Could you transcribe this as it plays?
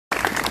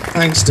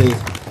Thanks, Steve.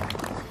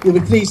 You'll be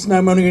pleased to know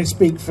I'm only going to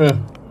speak for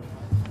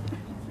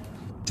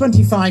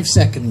 25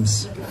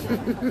 seconds.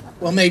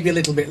 Well, maybe a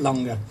little bit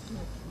longer.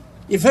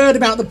 You've heard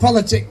about the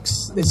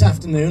politics this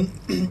afternoon,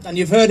 and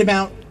you've heard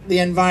about the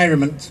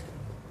environment.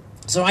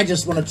 So I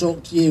just want to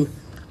talk to you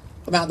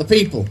about the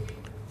people.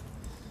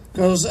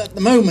 Because at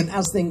the moment,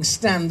 as things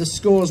stand, the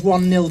score's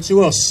 1-0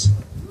 to us.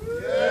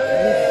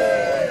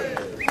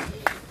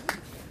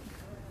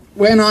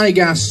 When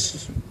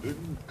iGas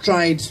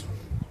tried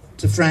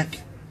to frack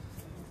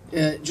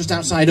just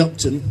outside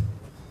Upton,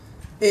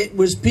 it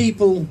was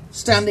people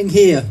standing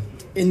here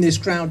in this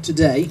crowd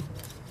today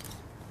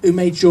who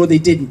made sure they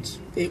didn't.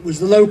 It was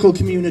the local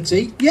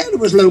community, yeah, it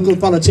was local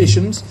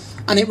politicians,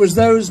 and it was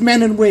those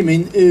men and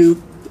women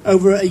who,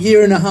 over a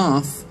year and a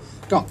half,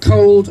 got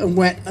cold and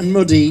wet and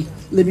muddy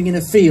living in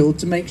a field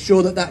to make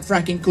sure that that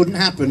fracking couldn't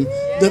happen,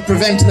 that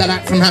prevented that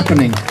act from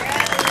happening.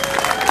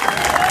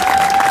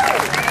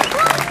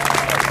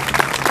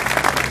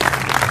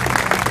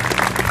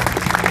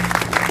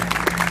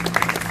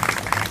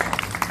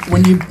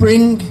 When you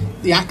bring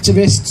the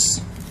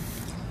activists,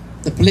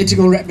 the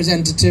political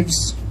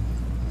representatives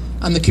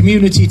and the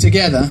community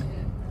together,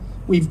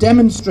 we've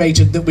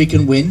demonstrated that we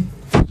can win,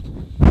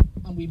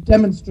 and we've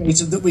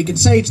demonstrated that we can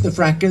say to the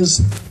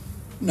frackers,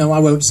 no, I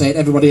won't say it,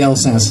 everybody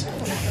else has.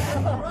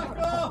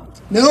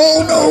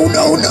 No, no,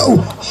 no,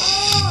 no.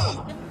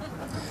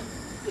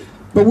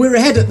 But we're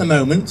ahead at the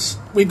moment.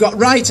 We've got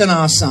right on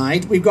our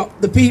side, we've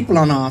got the people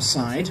on our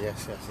side.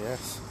 Yes, yes,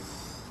 yes.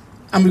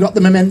 And we've got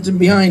the momentum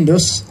behind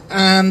us,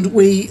 and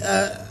we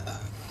are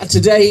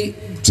today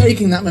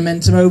taking that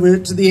momentum over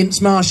to the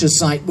Ince Marshes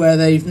site where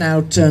they've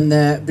now turned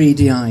their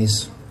beady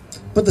eyes.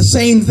 But the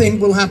same thing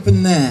will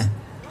happen there.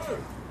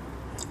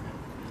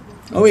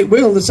 Oh, it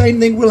will. The same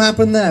thing will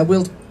happen there.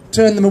 We'll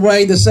turn them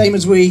away the same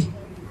as we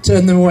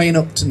turned them away in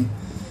Upton.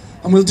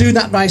 And we'll do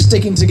that by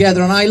sticking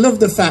together. And I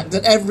love the fact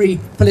that every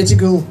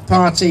political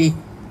party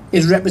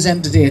is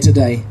represented here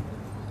today.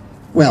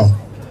 Well,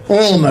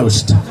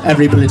 almost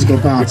every political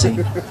party.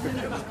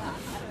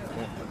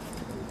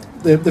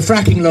 The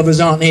fracking lovers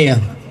aren't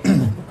here.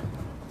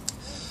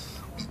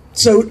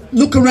 So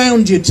look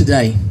around you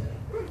today.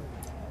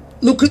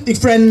 Look at the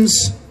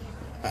friends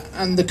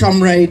and the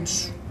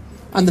comrades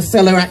and the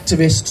fellow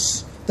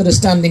activists that are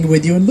standing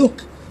with you, and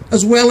look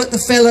as well at the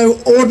fellow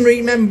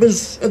ordinary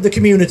members of the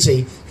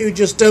community who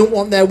just don't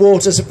want their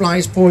water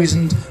supplies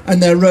poisoned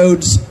and their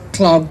roads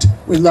clogged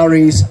with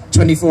lorries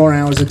 24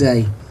 hours a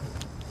day.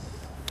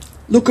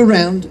 Look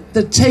around,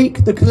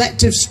 take the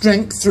collective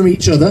strength from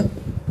each other,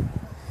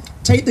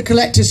 take the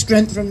collective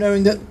strength from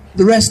knowing that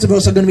the rest of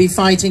us are going to be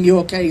fighting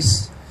your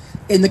case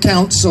in the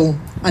council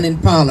and in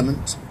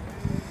Parliament,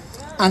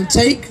 and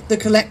take the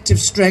collective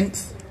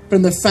strength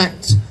from the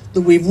fact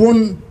that we've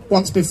won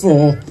once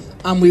before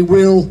and we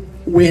will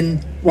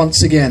win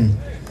once again.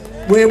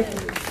 We're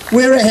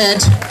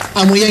ahead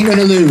and we ain't going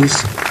to lose.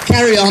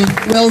 Carry on.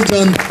 Well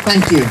done.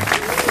 Thank you.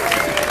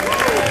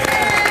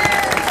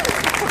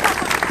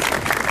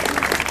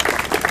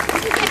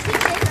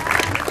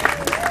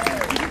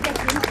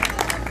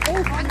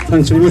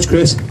 Thanks very much,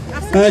 Chris.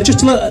 Just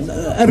to let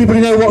everybody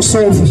know what's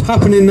sort of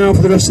happening now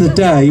for the rest of the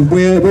day,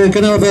 we're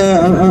going to have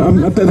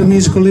a bit of a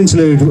musical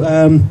interlude,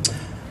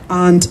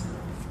 and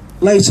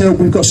later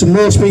we've got some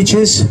more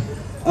speeches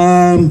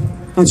and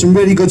some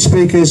really good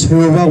speakers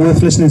who are well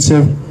worth listening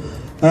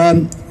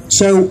to.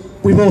 So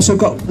we've also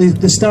got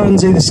the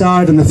stands either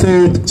side and the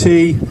food, the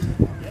tea,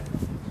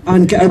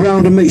 and get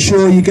around and make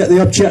sure you get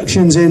the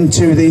objections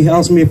into the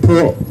Ellesmere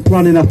Port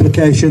planning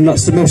application.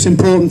 That's the most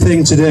important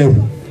thing to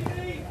do.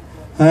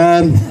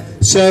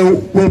 So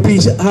we'll be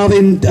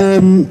having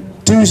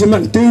Doozer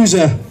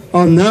McDoozer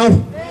on now.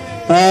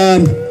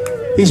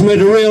 He's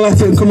made a real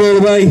effort and come all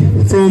the way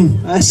from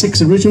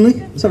Essex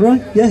originally. Is that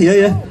right? Yeah,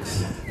 yeah,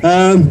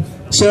 yeah.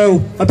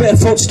 So a bit of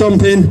foot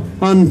stomping,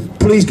 and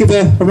please give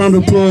a round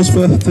of applause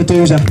for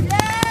Doozer.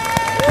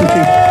 Thank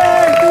you.